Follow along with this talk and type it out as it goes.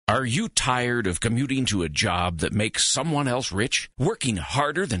Are you tired of commuting to a job that makes someone else rich? Working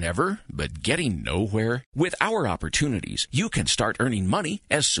harder than ever, but getting nowhere? With our opportunities, you can start earning money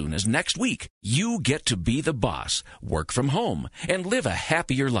as soon as next week. You get to be the boss, work from home, and live a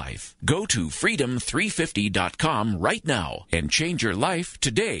happier life. Go to freedom350.com right now and change your life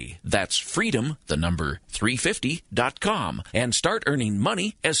today. That's freedom, the number 350.com, and start earning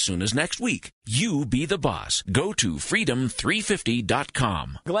money as soon as next week. You be the boss. Go to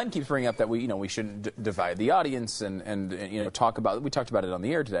freedom350.com. Glenn keeps bringing up that we shouldn't divide the audience and talk about. We talked about it on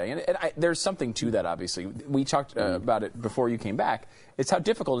the air today, and there's something to that. Obviously, we talked about it before you came back. It's how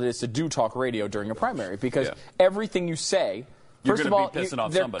difficult it is to do talk radio during a primary because everything you say. First of all,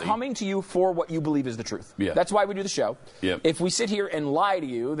 they're coming to you for what you believe is the truth. Yeah. That's why we do the show. Yep. If we sit here and lie to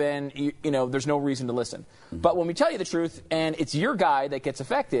you, then there's no reason to listen. Mm-hmm. But when we tell you the truth and it's your guy that gets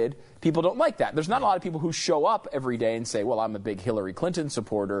affected, people don't like that. There's not a lot of people who show up every day and say, well, I'm a big Hillary Clinton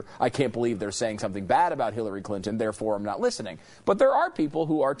supporter. I can't believe they're saying something bad about Hillary Clinton, therefore I'm not listening. But there are people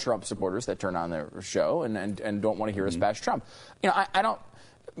who are Trump supporters that turn on their show and don't want to hear us bash Trump.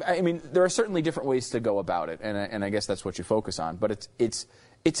 I mean, there are certainly different ways to go about it, and I guess that's what you focus on. But it's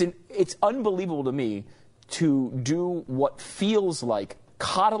unbelievable to me to do what feels like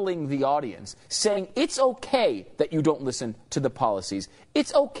coddling the audience, saying it's okay that you don't listen to the policies.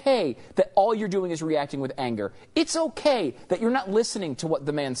 It's okay that all you're doing is reacting with anger. It's okay that you're not listening to what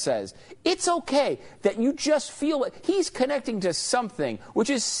the man says. It's okay that you just feel like he's connecting to something,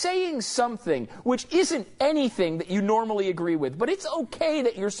 which is saying something which isn't anything that you normally agree with. But it's okay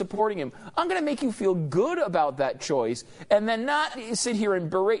that you're supporting him. I'm going to make you feel good about that choice and then not sit here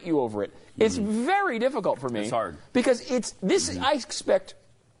and berate you over it. It's very difficult for me. It's hard. Because I expect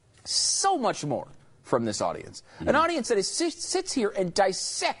so much more from this audience. An audience that sits here and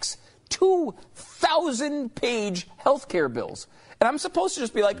dissects 2,000-page health care bills. And I'm supposed to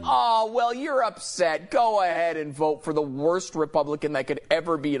just be like, oh, well, you're upset. Go ahead and vote for the worst Republican that could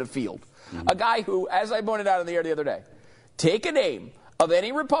ever be in a field. A guy who, as I pointed out on the air the other day, take a name of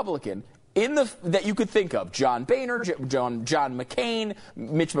any Republican that you could think of, John Boehner, John McCain,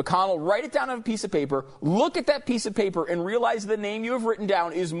 Mitch McConnell, write it down on a piece of paper, look at that piece of paper, and realize the name you have written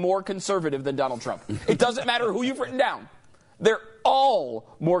down is more conservative than Donald Trump. It doesn't matter who you've written down. They're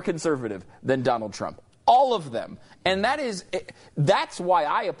all more conservative than Donald Trump. All of them. And that's why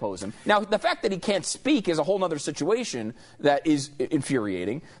I oppose him. Now, the fact that he can't speak is a whole other situation that is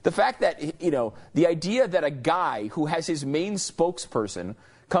infuriating. The fact that, the idea that a guy who has his main spokesperson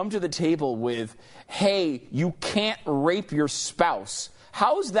come to the table with, hey, you can't rape your spouse.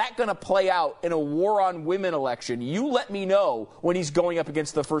 How's that going to play out in a war on women election? You let me know when he's going up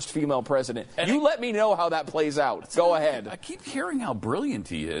against the first female president. You let me know how that plays out. Go ahead. I keep hearing how brilliant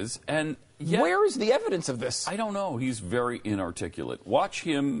he is, and yet, where is the evidence of this? I don't know. He's very inarticulate. Watch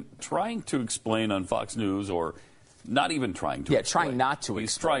him trying to explain on Fox News, or not even trying to explain. Trying not to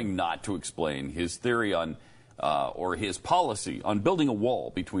He's trying not to explain his theory on or his policy on building a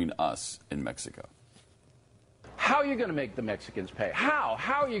wall between us and Mexico. How are you going to make the Mexicans pay? How?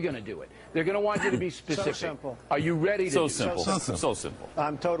 How are you going to do it? They're going to want you to be specific. So simple. Are you ready to do it? So simple.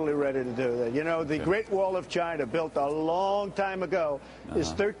 I'm totally ready to do that. The Great Wall of China, built a long time ago,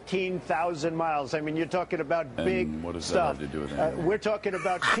 is 13,000 miles. I mean, you're talking about big what does stuff. That have to do with anything? We're talking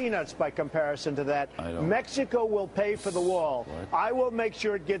about peanuts by comparison to that. Mexico will pay for the wall. What? I will make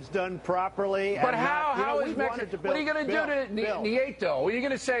sure it gets done properly. But how is Mexico? What are you going to do to Nieto? What are you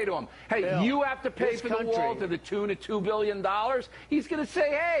going to say to him? Hey, Bill, you have to pay for the wall to the tune of $2 billion? He's going to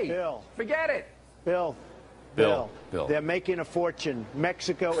say, hey, Bill, forget it. Bill, they're making a fortune.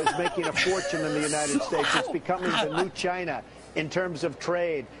 Mexico is making a fortune in the United States. It's becoming the new China in terms of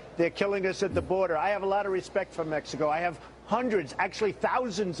trade. They're killing us at the border. I have a lot of respect for Mexico. I have hundreds, actually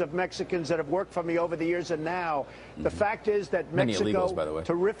thousands of Mexicans that have worked for me over the years, and now the fact is that Mexico, illegals, by the way,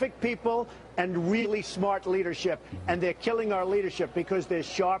 terrific people and really smart leadership, and they're killing our leadership because they're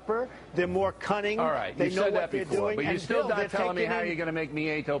sharper, they're more cunning. All right, they you know said what that they're before, doing. but you're still not telling me how you're going to make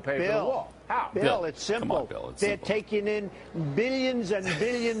Nieto pay for the wall. How? Bill, it's simple. Come on, Bill, it's they're simple. taking in billions and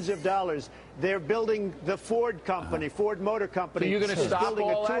billions of dollars. They're building the Ford company, Ford Motor Company. So you're going to stop building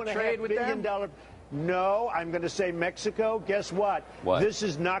all a that trade with them? $2.5 billion. No, I'm going to say Mexico, guess what? This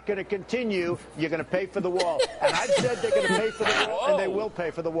is not going to continue. You're going to pay for the wall. And I've said they're going to pay for the wall, and they will pay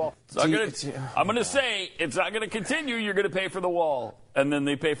for the wall. I'm going to say it's not going to continue. You're going to pay for the wall. And then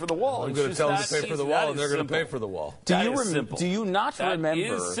they pay for the wall. I'm going to tell them to pay for the wall, and they're going to pay for the wall. Do you not remember? That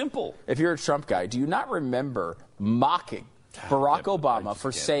is simple. If you're a Trump guy, do you not remember mocking Barack Obama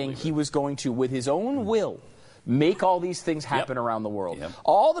for saying he was going to, with his own will, make all these things happen around the world.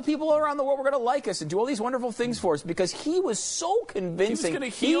 All the people around the world were going to like us and do all these wonderful things for us because he was so convincing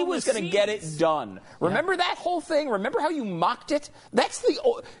he was going to get it done. Remember that whole thing? Remember how you mocked it? That's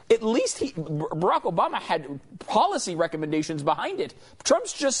at least Barack Obama had policy recommendations behind it.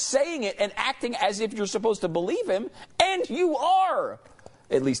 Trump's just saying it and acting as if you're supposed to believe him, and you are.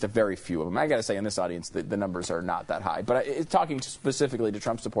 At least a very few of them. I got to say, in this audience, the numbers are not that high. But talking specifically to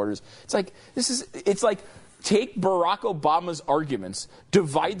Trump supporters, it's like take Barack Obama's arguments,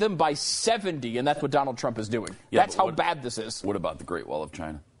 divide them by 70, and that's what Donald Trump is doing. That's how bad this is. What about the Great Wall of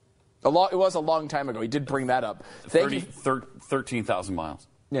China? It was a long time ago. He did bring that up. 13,000 miles.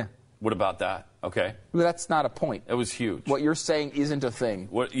 Yeah. What about that? Okay. Well, that's not a point. It was huge. What you're saying isn't a thing.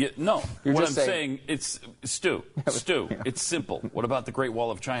 No. You're what just I'm saying, it's Stu. Yeah. It's simple. What about the Great Wall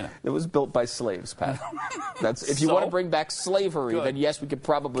of China? It was built by slaves, Pat. If you want to bring back slavery, then yes, we could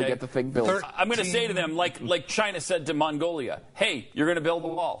probably get the thing built. I'm going to say to them, like China said to Mongolia, hey, you're going to build a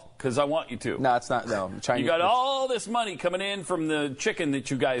wall because I want you to. No, it's not. No, China. You got all this money coming in from the chicken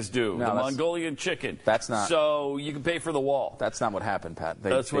that you guys do, the Mongolian chicken. That's not. So you can pay for the wall. That's not what happened, Pat. They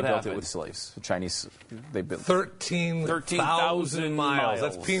built it with slaves. The Chinese. They built 13,000 miles.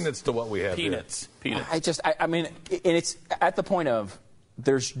 That's peanuts to what we have. Peanuts. I mean, and it's at the point of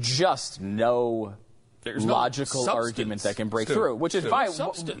there's just no logical argument that can break through, which is by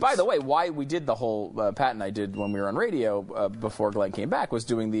the way why we did the whole Pat and I did when we were on radio before Glenn came back was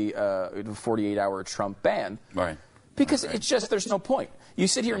doing the 48-hour Trump ban. Right. Because it's just there's no point. You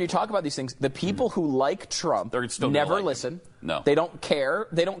sit here and you talk about these things. The people who like Trump never listen. No. They don't care.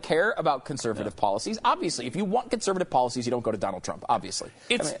 They don't care about conservative policies. Obviously, if you want conservative policies, you don't go to Donald Trump, obviously.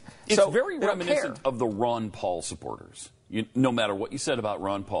 It's very reminiscent of the Ron Paul supporters. No matter what you said about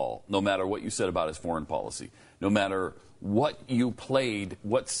Ron Paul, no matter what you said about his foreign policy, no matter what you played,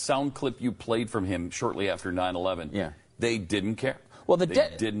 what sound clip you played from him shortly after 9/11, they didn't care. Well, they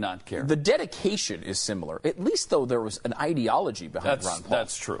did not care. The dedication is similar. At least, though, there was an ideology behind Ron Paul.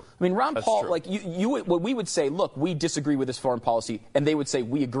 That's true. I mean, Ron Paul, like we would say, look, we disagree with this foreign policy, and they would say,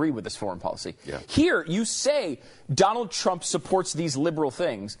 we agree with this foreign policy. Yeah. Here, you say Donald Trump supports these liberal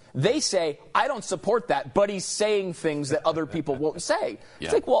things. They say, I don't support that, but he's saying things that other people won't say. Yeah.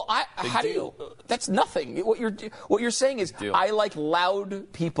 It's like, well, how do you? That's nothing. What you're saying is, I like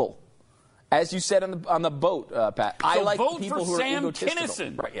loud people. As you said on the boat, Pat, I like people who are egotistical.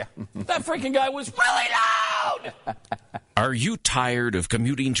 Kinison. Right, yeah. That freaking guy was really loud. Are you tired of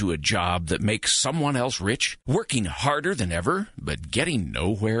commuting to a job that makes someone else rich? Working harder than ever, but getting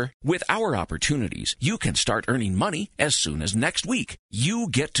nowhere? With our opportunities, you can start earning money as soon as next week. You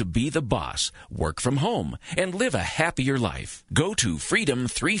get to be the boss, work from home, and live a happier life. Go to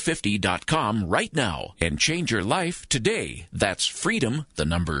freedom350.com right now and change your life today. That's freedom, the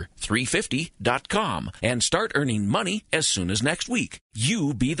number 350.com, and start earning money as soon as next week.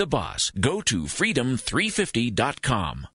 You be the boss. Go to freedom350.com.